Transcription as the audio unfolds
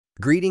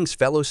Greetings,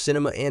 fellow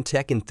cinema and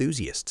tech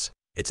enthusiasts.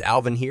 It's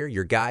Alvin here,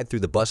 your guide through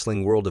the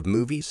bustling world of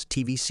movies,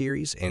 TV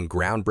series, and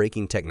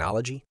groundbreaking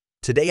technology.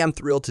 Today, I'm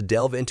thrilled to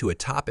delve into a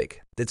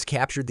topic that's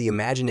captured the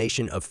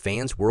imagination of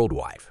fans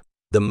worldwide.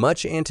 The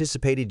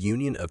much-anticipated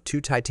union of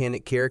two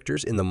titanic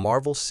characters in the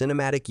Marvel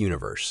Cinematic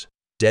Universe,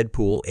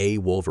 Deadpool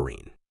and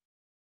Wolverine.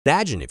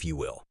 Imagine, if you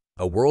will,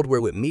 a world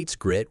where wit meets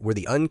grit, where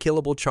the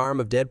unkillable charm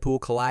of Deadpool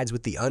collides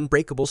with the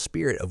unbreakable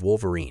spirit of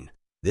Wolverine.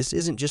 This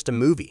isn't just a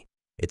movie.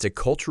 It's a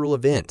cultural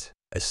event,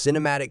 a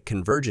cinematic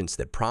convergence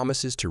that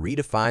promises to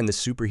redefine the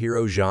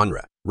superhero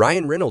genre.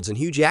 Ryan Reynolds and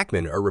Hugh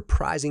Jackman are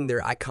reprising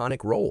their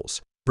iconic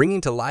roles, bringing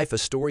to life a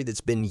story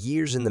that's been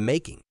years in the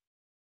making.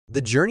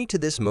 The journey to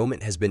this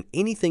moment has been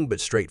anything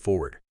but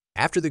straightforward.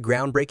 After the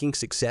groundbreaking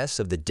success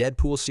of the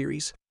Deadpool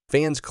series,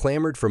 fans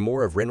clamored for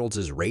more of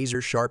Reynolds'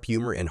 razor-sharp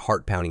humor and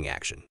heart-pounding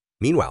action.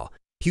 Meanwhile,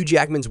 Hugh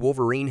Jackman's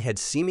Wolverine had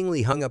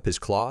seemingly hung up his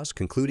claws,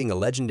 concluding a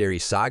legendary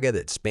saga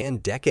that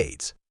spanned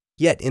decades.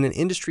 Yet, in an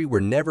industry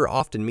where never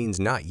often means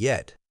not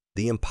yet,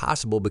 the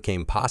impossible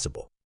became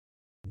possible.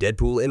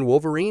 Deadpool and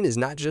Wolverine is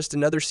not just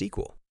another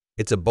sequel.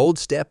 It's a bold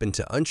step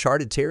into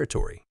uncharted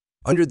territory.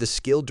 Under the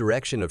skilled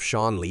direction of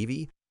Sean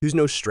Levy, who's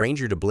no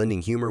stranger to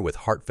blending humor with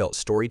heartfelt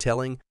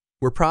storytelling,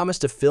 we're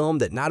promised a film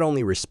that not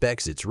only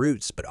respects its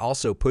roots but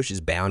also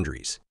pushes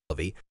boundaries.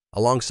 Levy,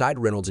 alongside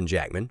Reynolds and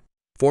Jackman,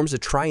 forms a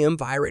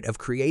triumvirate of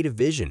creative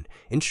vision,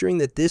 ensuring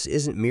that this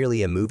isn't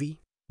merely a movie,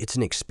 it's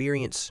an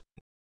experience.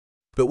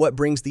 But what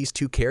brings these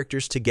two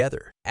characters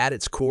together? At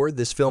its core,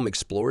 this film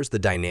explores the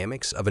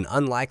dynamics of an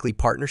unlikely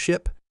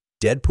partnership.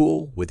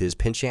 Deadpool, with his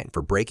penchant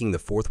for breaking the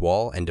fourth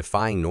wall and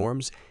defying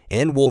norms,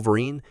 and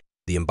Wolverine,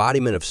 the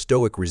embodiment of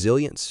stoic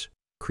resilience,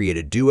 create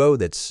a duo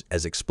that's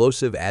as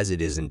explosive as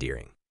it is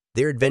endearing.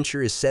 Their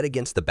adventure is set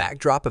against the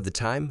backdrop of the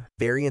time,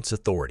 variance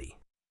authority,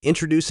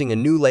 introducing a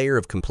new layer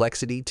of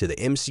complexity to the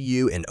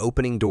MCU and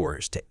opening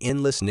doors to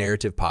endless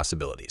narrative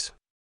possibilities.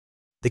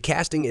 The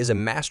casting is a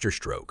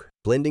masterstroke,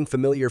 blending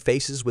familiar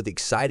faces with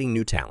exciting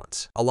new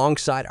talents.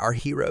 Alongside our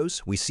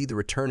heroes, we see the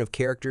return of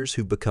characters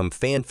who've become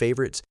fan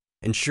favorites,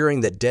 ensuring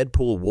that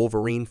Deadpool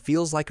Wolverine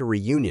feels like a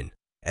reunion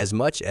as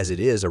much as it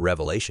is a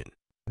revelation.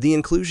 The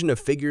inclusion of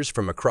figures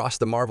from across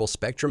the Marvel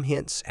spectrum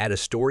hints at a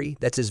story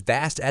that's as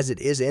vast as it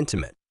is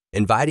intimate,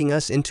 inviting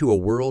us into a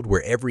world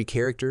where every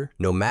character,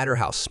 no matter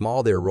how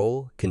small their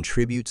role,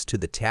 contributes to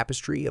the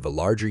tapestry of a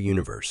larger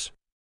universe.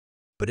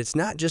 But it's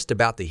not just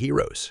about the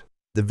heroes.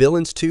 The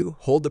villains, too,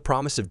 hold the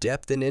promise of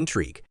depth and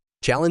intrigue,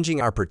 challenging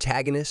our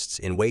protagonists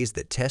in ways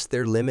that test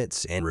their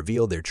limits and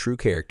reveal their true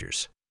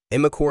characters.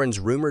 Emma Corrin's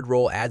rumored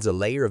role adds a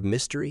layer of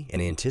mystery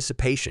and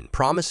anticipation,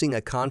 promising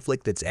a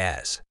conflict that's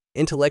as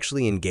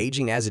intellectually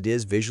engaging as it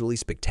is visually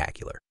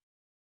spectacular.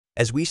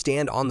 As we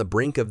stand on the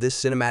brink of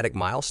this cinematic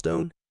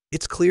milestone,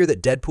 it's clear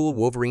that Deadpool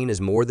Wolverine is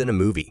more than a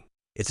movie.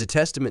 It's a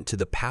testament to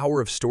the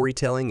power of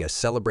storytelling, a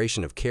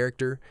celebration of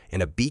character,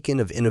 and a beacon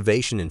of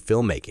innovation in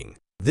filmmaking.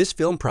 This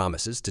film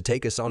promises to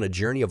take us on a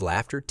journey of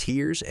laughter,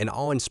 tears, and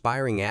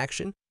awe-inspiring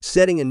action,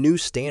 setting a new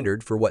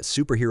standard for what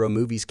superhero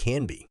movies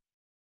can be.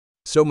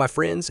 So, my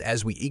friends,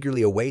 as we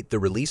eagerly await the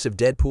release of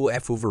Deadpool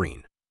and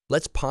Wolverine,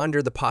 let's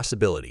ponder the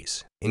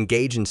possibilities,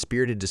 engage in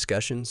spirited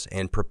discussions,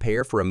 and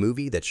prepare for a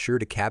movie that's sure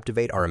to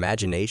captivate our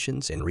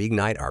imaginations and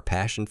reignite our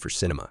passion for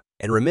cinema.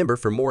 And remember,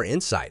 for more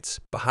insights,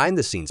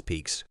 behind-the-scenes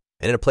peeks,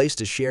 and a place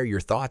to share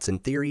your thoughts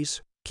and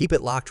theories, keep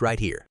it locked right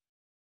here.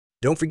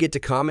 Don't forget to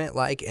comment,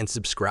 like, and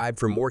subscribe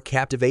for more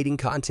captivating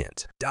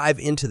content. Dive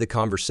into the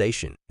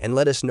conversation and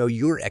let us know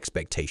your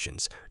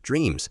expectations,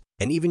 dreams,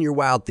 and even your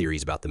wild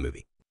theories about the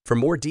movie. For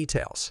more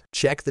details,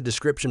 check the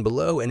description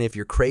below, and if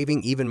you're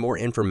craving even more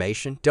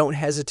information, don't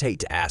hesitate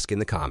to ask in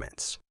the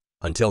comments.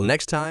 Until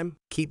next time,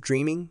 keep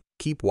dreaming,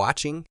 keep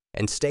watching,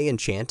 and stay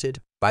enchanted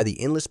by the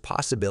endless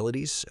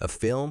possibilities of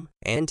film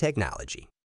and technology.